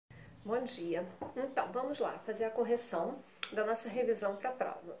Bom dia. Então, vamos lá fazer a correção da nossa revisão para a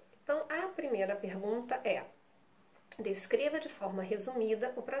prova. Então, a primeira pergunta é: descreva de forma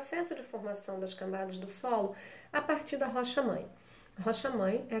resumida o processo de formação das camadas do solo a partir da rocha-mãe. A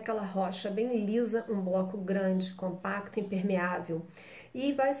rocha-mãe é aquela rocha bem lisa, um bloco grande, compacto, impermeável,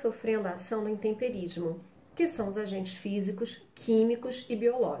 e vai sofrendo a ação do intemperismo, que são os agentes físicos, químicos e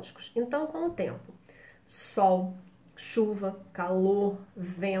biológicos. Então, com o tempo, sol, chuva, calor,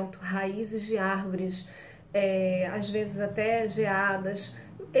 vento, raízes de árvores, às vezes até geadas,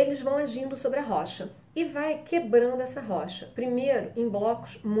 eles vão agindo sobre a rocha e vai quebrando essa rocha, primeiro em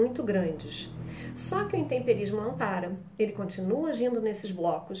blocos muito grandes. Só que o intemperismo não para, ele continua agindo nesses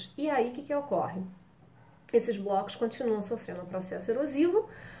blocos e aí o que ocorre? Esses blocos continuam sofrendo um processo erosivo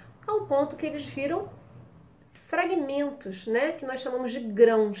ao ponto que eles viram fragmentos, né, que nós chamamos de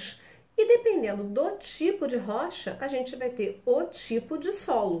grãos. E dependendo do tipo de rocha, a gente vai ter o tipo de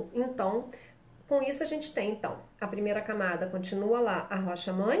solo. Então, com isso a gente tem, a primeira camada continua lá a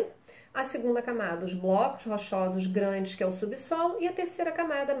rocha-mãe, a segunda camada os blocos rochosos grandes, que é o subsolo, e a terceira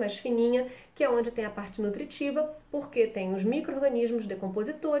camada mais fininha, que é onde tem a parte nutritiva, porque tem os micro-organismos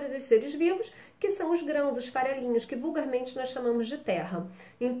decompositores e os seres vivos, que são os grãos, os farelinhos, que vulgarmente nós chamamos de terra.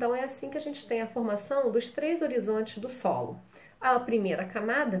 Então, é assim que a gente tem a formação dos três horizontes do solo. A primeira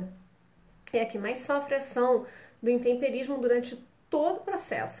camada é a que mais sofre ação do intemperismo durante todo o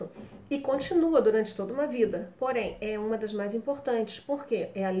processo e continua durante toda uma vida, porém é uma das mais importantes, porque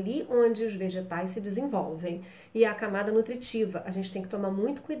é ali onde os vegetais se desenvolvem e é a camada nutritiva. A gente tem que tomar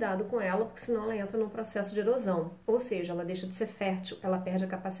muito cuidado com ela, porque senão ela entra num processo de erosão, ou seja, ela deixa de ser fértil, ela perde a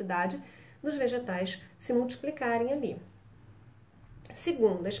capacidade dos vegetais se multiplicarem ali.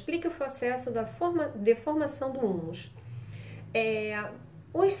 Segunda, explique o processo da formação do humus.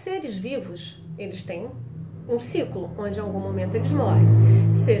 Os seres vivos, eles têm um ciclo, onde em algum momento eles morrem,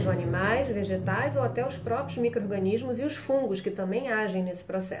 sejam animais, vegetais ou até os próprios micro-organismos e os fungos, que também agem nesse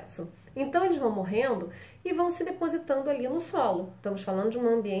processo. Então eles vão morrendo e vão se depositando ali no solo. Estamos falando de um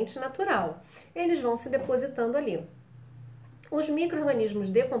ambiente natural. Eles vão se depositando ali. Os micro-organismos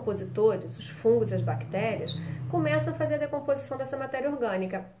decompositores, os fungos e as bactérias, começam a fazer a decomposição dessa matéria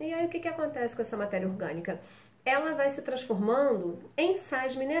orgânica. E aí o que acontece com essa matéria orgânica? Ela vai se transformando em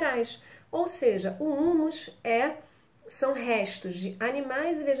sais minerais, ou seja, o humus são restos de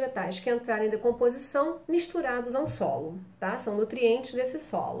animais e vegetais que entraram em decomposição misturados ao solo, tá? São nutrientes desse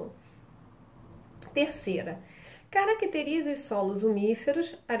solo. Terceira, caracterize os solos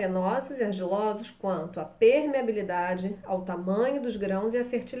umíferos, arenosos e argilosos quanto à permeabilidade, ao tamanho dos grãos e à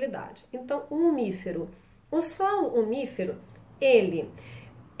fertilidade. Então, o solo umífero, ele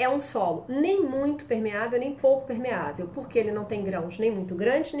é um solo nem muito permeável, nem pouco permeável, porque ele não tem grãos nem muito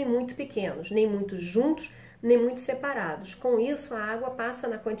grandes, nem muito pequenos, nem muito juntos, nem muito separados. Com isso, a água passa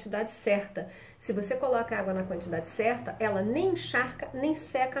na quantidade certa. Se você coloca a água na quantidade certa, ela nem encharca, nem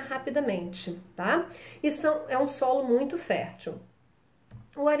seca rapidamente, tá? E é um solo muito fértil.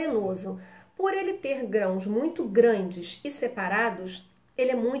 O arenoso, por ele ter grãos muito grandes e separados,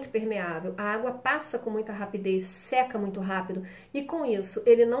 ele é muito permeável, a água passa com muita rapidez, seca muito rápido e com isso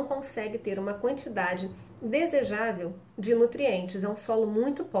ele não consegue ter uma quantidade desejável de nutrientes, é um solo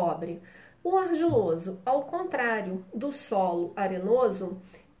muito pobre. O argiloso, ao contrário do solo arenoso,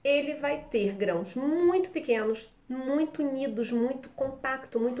 ele vai ter grãos muito pequenos, muito unidos, muito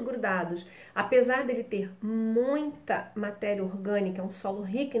compactos, muito grudados. Apesar dele ter muita matéria orgânica, é um solo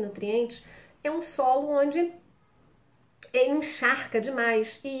rico em nutrientes, é um solo onde encharca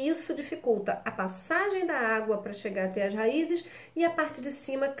demais e isso dificulta a passagem da água para chegar até as raízes e a parte de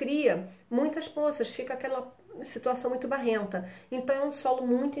cima cria muitas poças, fica aquela situação muito barrenta. Então é um solo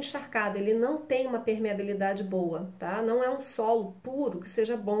muito encharcado, ele não tem uma permeabilidade boa, tá? Não é um solo puro que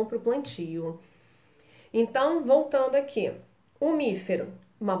seja bom para o plantio. Então, voltando aqui, umífero,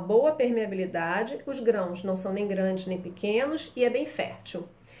 uma boa permeabilidade, os grãos não são nem grandes nem pequenos e é bem fértil.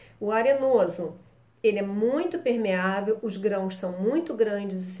 O arenoso, ele é muito permeável, os grãos são muito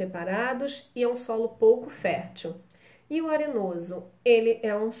grandes e separados e é um solo pouco fértil. E o arenoso, ele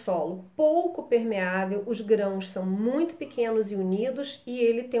é um solo pouco permeável, os grãos são muito pequenos e unidos e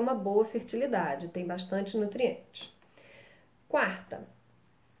ele tem uma boa fertilidade, tem bastante nutrientes. Quarta,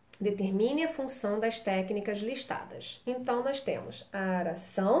 determine a função das técnicas listadas. Então, nós temos a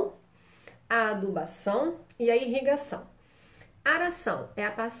aração, a adubação e a irrigação. Aração é a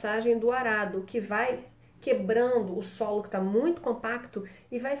passagem do arado que vai quebrando o solo que está muito compacto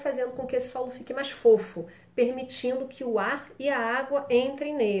e vai fazendo com que esse solo fique mais fofo, permitindo que o ar e a água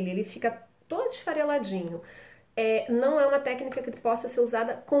entrem nele. Ele fica todo esfareladinho. não é uma técnica que possa ser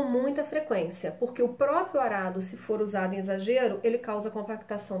usada com muita frequência, porque o próprio arado, se for usado em exagero, ele causa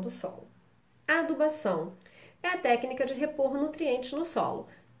compactação do solo. A adubação é a técnica de repor nutrientes no solo.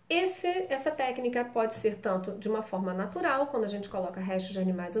 Essa técnica pode ser tanto de uma forma natural, quando a gente coloca restos de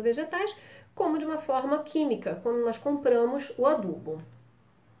animais ou vegetais, como de uma forma química, quando nós compramos o adubo.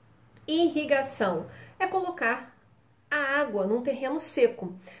 Irrigação é colocar a água num terreno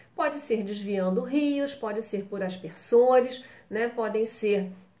seco. Pode ser desviando rios, pode ser por aspersores, né? Podem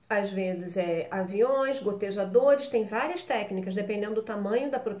ser, às vezes, aviões, gotejadores, tem várias técnicas, dependendo do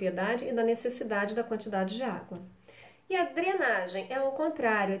tamanho da propriedade e da necessidade da quantidade de água. E a drenagem é o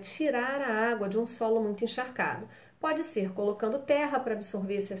contrário, é tirar a água de um solo muito encharcado. Pode ser colocando terra para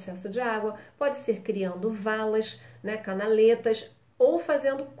absorver esse excesso de água, pode ser criando valas, né, canaletas, ou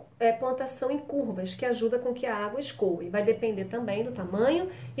fazendo plantação em curvas, que ajuda com que a água escoe. Vai depender também do tamanho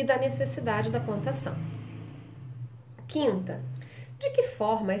e da necessidade da plantação. Quinta, de que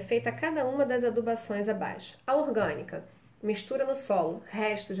forma é feita cada uma das adubações abaixo? A orgânica, mistura no solo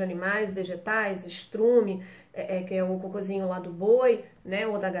restos de animais, vegetais, estrume, que é o cocôzinho lá do boi, né,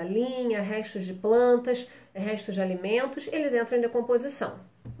 ou da galinha, restos de plantas, restos de alimentos, eles entram em decomposição.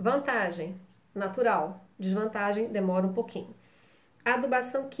 Vantagem, natural. Desvantagem, demora um pouquinho. A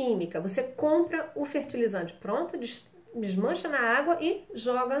adubação química, você compra o fertilizante pronto, desmancha na água e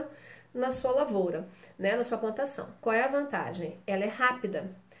joga na sua lavoura, né, na sua plantação. Qual é a vantagem? Ela é rápida.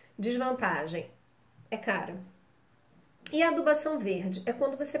 Desvantagem, é cara. E a adubação verde é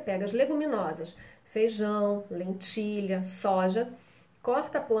quando você pega as leguminosas, feijão, lentilha, soja,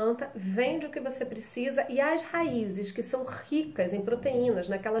 corta a planta, vende o que você precisa e as raízes, que são ricas em proteínas,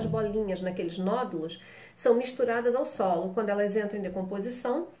 naquelas bolinhas, naqueles nódulos, são misturadas ao solo. Quando elas entram em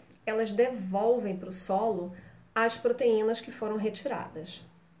decomposição, elas devolvem para o solo as proteínas que foram retiradas.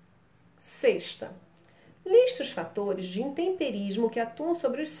 Sexta, liste os fatores de intemperismo que atuam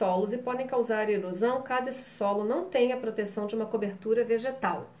sobre os solos e podem causar erosão caso esse solo não tenha a proteção de uma cobertura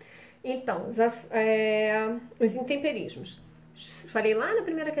vegetal. Então, os intemperismos. Falei lá na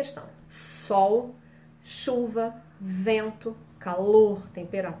primeira questão. Sol, chuva, vento, calor,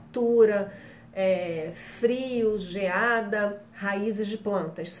 temperatura, frio, geada, raízes de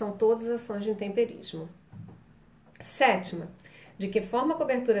plantas. São todas ações de intemperismo. Sétima, de que forma a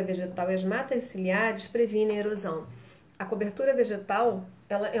cobertura vegetal e as matas ciliares previnem a erosão? A cobertura vegetal,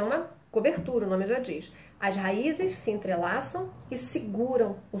 ela é uma cobertura, o nome já diz. As raízes se entrelaçam e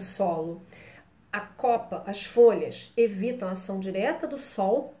seguram o solo. A copa, as folhas, evitam a ação direta do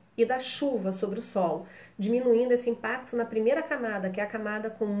sol e da chuva sobre o solo, diminuindo esse impacto na primeira camada, que é a camada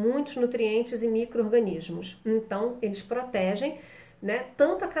com muitos nutrientes e micro-organismos. Então, eles protegem, né,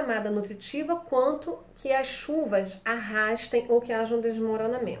 tanto a camada nutritiva quanto que as chuvas arrastem ou que hajam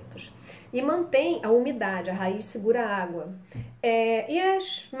desmoronamentos. E mantém a umidade, a raiz segura a água. E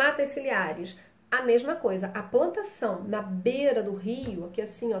as matas ciliares? A mesma coisa, a plantação na beira do rio, aqui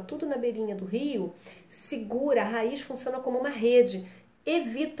assim, ó, tudo na beirinha do rio, segura, a raiz funciona como uma rede,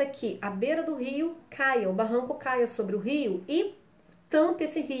 evita que a beira do rio caia, o barranco caia sobre o rio e tampe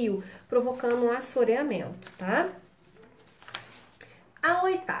esse rio, provocando um assoreamento, tá? A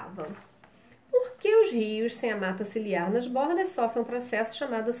oitava, por que os rios sem a mata ciliar nas bordas sofrem um processo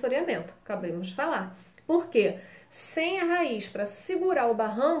chamado assoreamento? Acabamos de falar. Por quê? Sem a raiz para segurar o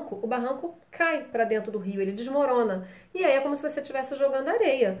barranco cai para dentro do rio, ele desmorona. E aí é como se você estivesse jogando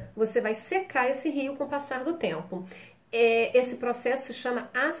areia. Você vai secar esse rio com o passar do tempo. Esse processo se chama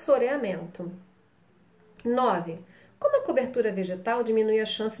assoreamento. 9. Como a cobertura vegetal diminui a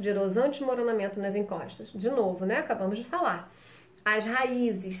chance de erosão e desmoronamento nas encostas? De novo, né? Acabamos de falar. As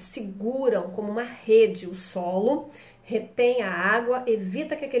raízes seguram como uma rede o solo, retém a água,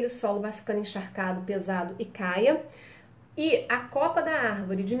 evita que aquele solo vá ficando encharcado, pesado e caia. E a copa da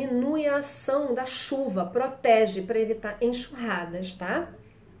árvore diminui a ação da chuva, protege para evitar enxurradas, tá?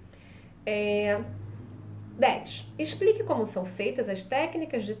 10. Explique como são feitas as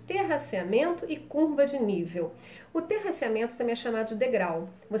técnicas de terraceamento e curva de nível. O terraceamento também é chamado de degrau.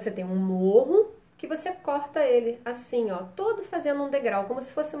 Você tem um morro que você corta ele assim, ó, todo fazendo um degrau, como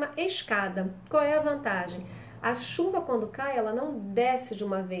se fosse uma escada. Qual é a vantagem? A chuva, quando cai, ela não desce de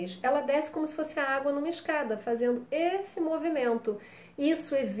uma vez, ela desce como se fosse a água numa escada, fazendo esse movimento.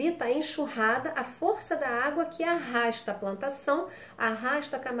 Isso evita a enxurrada, a força da água que arrasta a plantação,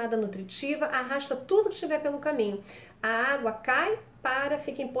 arrasta a camada nutritiva, arrasta tudo que estiver pelo caminho. A água cai, para,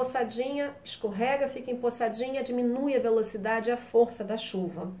 fica empoçadinha, escorrega, fica empoçadinha, diminui a velocidade e a força da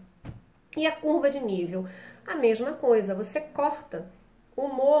chuva. E a curva de nível? A mesma coisa, você corta o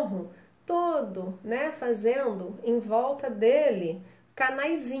morro todo, né, fazendo em volta dele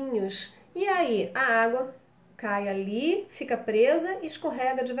canaizinhos. E aí a água cai ali, fica presa e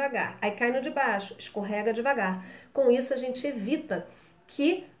escorrega devagar. Aí cai no de baixo, escorrega devagar. Com isso a gente evita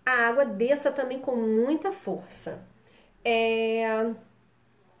que a água desça também com muita força. E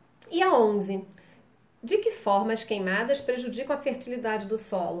a 11. De que forma as queimadas prejudicam a fertilidade do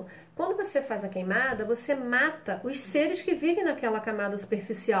solo? Quando você faz a queimada, você mata os seres que vivem naquela camada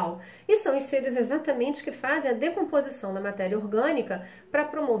superficial. E são os seres exatamente que fazem a decomposição da matéria orgânica para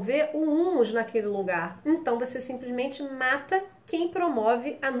promover o humus naquele lugar. Então você simplesmente mata quem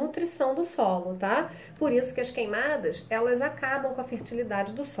promove a nutrição do solo, tá? Por isso que as queimadas, elas acabam com a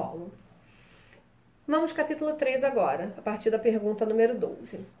fertilidade do solo. Vamos ao capítulo 3 agora, a partir da pergunta número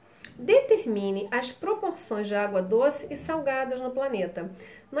 12. Determine as proporções de água doce e salgadas no planeta.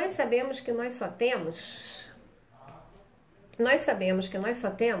 Nós sabemos que nós só temos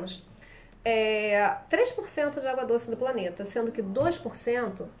 3% de água doce do planeta, sendo que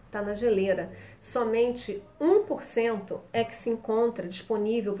 2% está na geleira. Somente 1% é que se encontra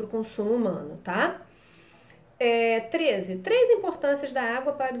disponível para o consumo humano, tá? 13. Três importâncias da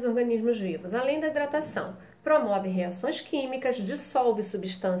água para os organismos vivos. Além da hidratação, promove reações químicas, dissolve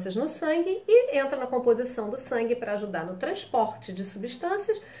substâncias no sangue e entra na composição do sangue para ajudar no transporte de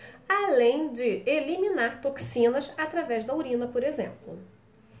substâncias, além de eliminar toxinas através da urina, por exemplo.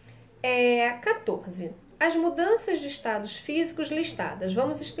 14. As mudanças de estados físicos listadas.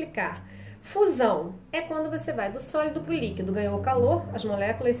 Vamos explicar. Fusão é quando você vai do sólido para o líquido, ganhou calor, as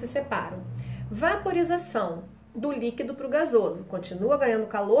moléculas se separam. Vaporização, do líquido para o gasoso. Continua ganhando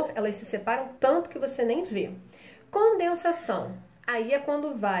calor, elas se separam tanto que você nem vê. Condensação, aí é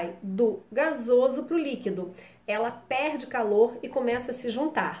quando vai do gasoso para o líquido. Ela perde calor e começa a se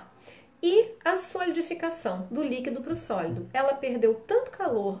juntar. E a solidificação, do líquido para o sólido. Ela perdeu tanto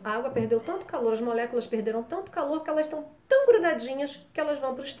calor, a água perdeu tanto calor, as moléculas perderam tanto calor que elas estão tão grudadinhas que elas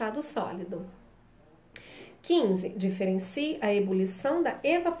vão para o estado sólido. 15. Diferencie a ebulição da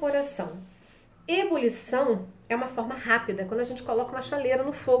evaporação. Ebulição é uma forma rápida, quando a gente coloca uma chaleira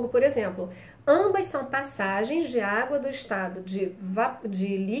no fogo, por exemplo. Ambas são passagens de água do estado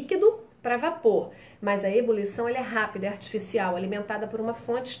de líquido para vapor, mas a ebulição ela é rápida, é artificial, alimentada por uma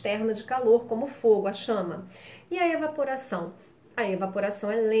fonte externa de calor, como o fogo, a chama. E a evaporação? A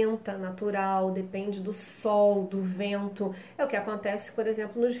evaporação é lenta, natural, depende do sol, do vento. É o que acontece, por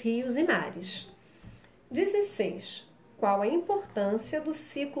exemplo, nos rios e mares. 16. Qual a importância do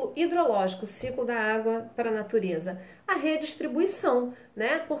ciclo hidrológico, o ciclo da água para a natureza? A redistribuição,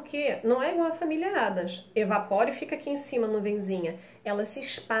 né? Porque não é igual a família Adams. Evapora e fica aqui em cima, nuvenzinha. Ela se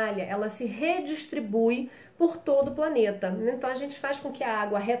espalha, ela se redistribui por todo o planeta. Então a gente faz com que a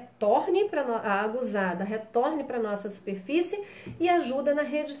água retorne para a água usada, retorne para a nossa superfície e ajuda na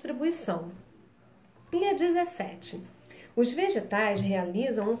redistribuição. E a 17. Os vegetais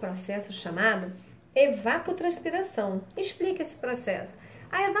realizam um processo chamado evapotranspiração. Explica esse processo.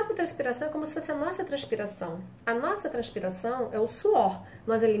 A evapotranspiração é como se fosse a nossa transpiração. A nossa transpiração é o suor.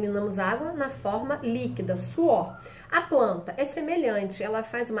 Nós eliminamos água na forma líquida, suor. A planta é semelhante, ela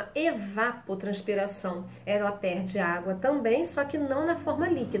faz uma evapotranspiração. Ela perde água também, só que não na forma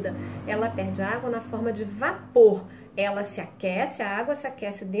líquida. Ela perde água na forma de vapor. Ela se aquece, a água se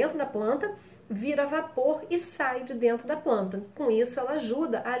aquece dentro da planta, vira vapor e sai de dentro da planta. Com isso, ela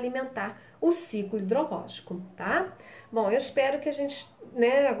ajuda a alimentar o ciclo hidrológico, tá? Bom, eu espero que a gente,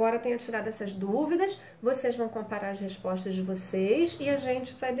 agora tenha tirado essas dúvidas. Vocês vão comparar as respostas de vocês e a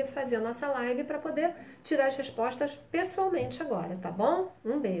gente vai fazer a nossa live para poder tirar as respostas pessoalmente agora, tá bom?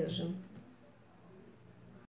 Um beijo!